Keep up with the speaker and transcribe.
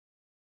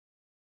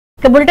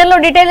బులెటిన్లో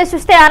డీటెయిల్స్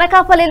చూస్తే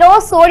అనకాపల్లిలో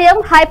సోడియం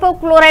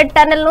హైపోక్లోరైడ్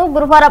టన్నెల్ ను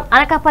గురువారం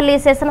అనకాపల్లి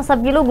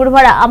శాసనసభ్యులు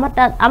గుడివాడ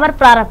అమర్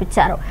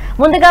ప్రారంభించారు.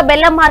 ముందుగా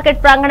బెల్లం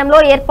మార్కెట్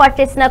ప్రాంగణంలో ఏర్పాటు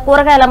చేసిన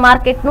కూరగాయల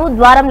మార్కెట్ ను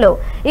ద్వారంలో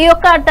ఈ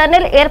యొక్క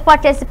టన్నెల్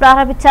ఏర్పాటు చేసి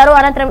ప్రారంభించారు.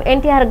 అనంతరం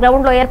ఎన్టీఆర్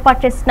గ్రౌండ్ లో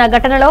ఏర్పాటు చేసిన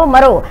ఘటనలో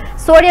మరో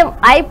సోడియం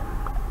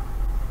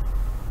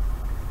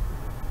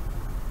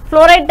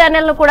ఫ్లోరైడ్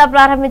టన్నెల్ ను కూడా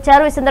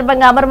ప్రారంభించారు. ఈ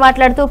సందర్భంగా అమర్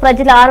మాట్లాడుతూ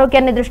ప్రజల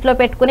ఆరోగ్యాన్ని దృష్టిలో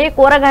పెట్టుకుని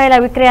కూరగాయల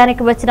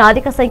విక్రయానికి వచ్చిన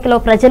అధిక సంఖ్యలో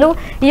ప్రజలు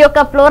ఈ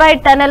యొక్క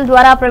ఫ్లోరైడ్ టన్నెల్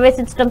ద్వారా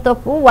ప్రవేశించడంతో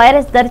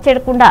వైరస్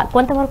దరిచేరకుండా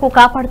కొంతవరకు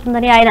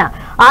కాపాడుతుందని ఆయన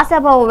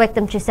ఆశాభావం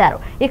వ్యక్తం చేశారు.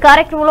 ఈ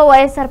కార్యక్రమంలో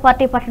వైఎస్ఆర్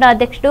పార్టీ పట్టణ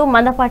అధ్యక్షుడు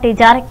మందపాటి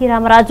జానకి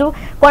రామరాజు,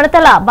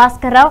 కొనతల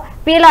భాస్కర్ రావు,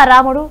 పీలా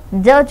రాముడు,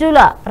 జజుల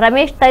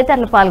రమేష్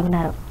తదితరులు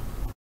పాల్గొన్నారు.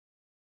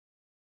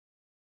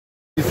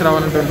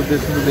 తీసుకురావాలనేటువంటి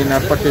ఉద్దేశంతో దీన్ని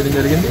ఏర్పాటు చేయడం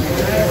జరిగింది.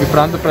 ఈ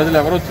ప్రాంత ప్రజలు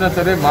ఎవరు వచ్చినా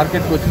సరే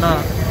మార్కెట్కి వచ్చినా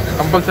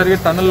కంపల్సరీగా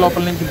టన్నెల్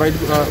లోపల నుంచి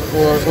బయటకు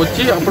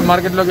వచ్చి అప్పుడు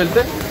మార్కెట్లోకి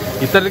వెళ్తే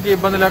ఇతరులకి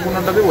ఇబ్బంది లేకుండా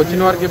ఉంటుంది,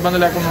 వచ్చిన వారికి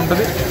ఇబ్బంది లేకుండా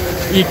ఉంటుంది.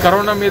 ఈ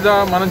కరోనా మీద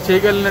మనం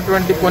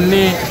చేయగలిగినటువంటి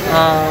కొన్ని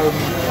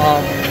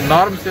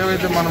నార్మ్స్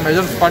ఏవైతే మనం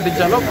మెజర్స్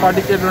పాటించాలో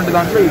పాటించేటువంటి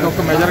దాంట్లో ఇది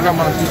ఒక మెజర్గా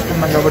మనం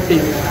తీసుకున్నాం. కాబట్టి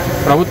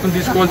ప్రభుత్వం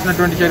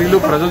తీసుకోవాల్సినటువంటి చర్యలు,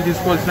 ప్రజలు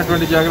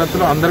తీసుకోవాల్సినటువంటి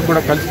జాగ్రత్తలు అందరూ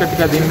కూడా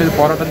కలిసికట్టుగా దీని మీద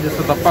పోరాటం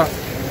చేస్తే తప్ప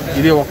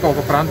ఇది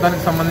ఒక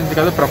ప్రాంతానికి సంబంధించి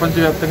కాదు,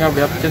 ప్రపంచవ్యాప్తంగా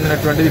వ్యాప్తి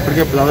చెందినటువంటిది.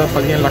 ఇప్పటికే దాదాపు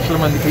 15 లక్షల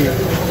మందికి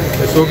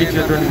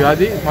సోకించినటువంటి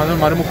వ్యాధి.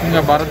 మరి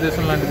ముఖ్యంగా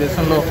భారతదేశం లాంటి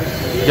దేశంలో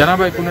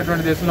జనాభా ఎక్కువ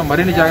ఉన్నటువంటి దేశంలో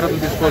మరిన్ని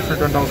జాగ్రత్తలు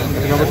తీసుకోవాల్సినటువంటి అవసరం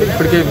ఉంటుంది. కాబట్టి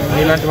ఇప్పటికే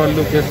మీలాంటి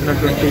వాళ్ళు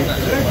చేస్తున్నటువంటి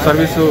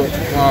సర్వీసు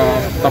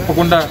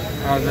తప్పకుండా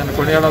దాన్ని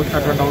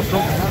కొనియాడాల్సినటువంటి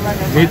అవసరం.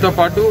 మీతో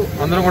పాటు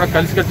అందరం కూడా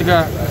కలిసికట్టుగా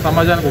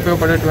సమాజానికి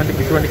ఉపయోగపడేటువంటి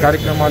ఇటువంటి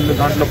కార్యక్రమాలు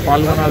దాంట్లో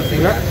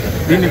పాల్గొనాల్సిందిగా,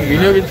 దీన్ని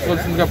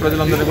వినియోగించుకోవాల్సిందిగా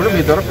ప్రజలందరినీ కూడా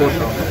మీ ద్వారా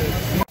కోరుతున్నాం.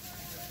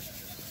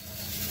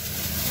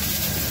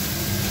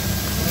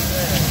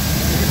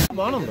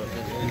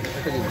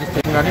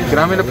 కానీ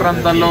గ్రామీణ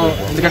ప్రాంతాల్లో,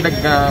 ఎందుకంటే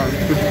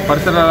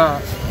పరిసర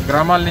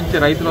గ్రామాల నుంచి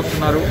రైతులు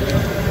వస్తున్నారు,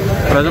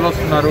 ప్రజలు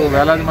వస్తున్నారు,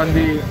 వేలాది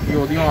మంది ఈ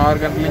ఉదయం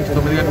 6 గంటల నుంచి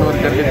 9 గంటల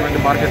వరకు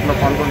జరిగేటువంటి మార్కెట్లో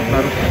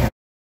పాల్గొంటున్నారు.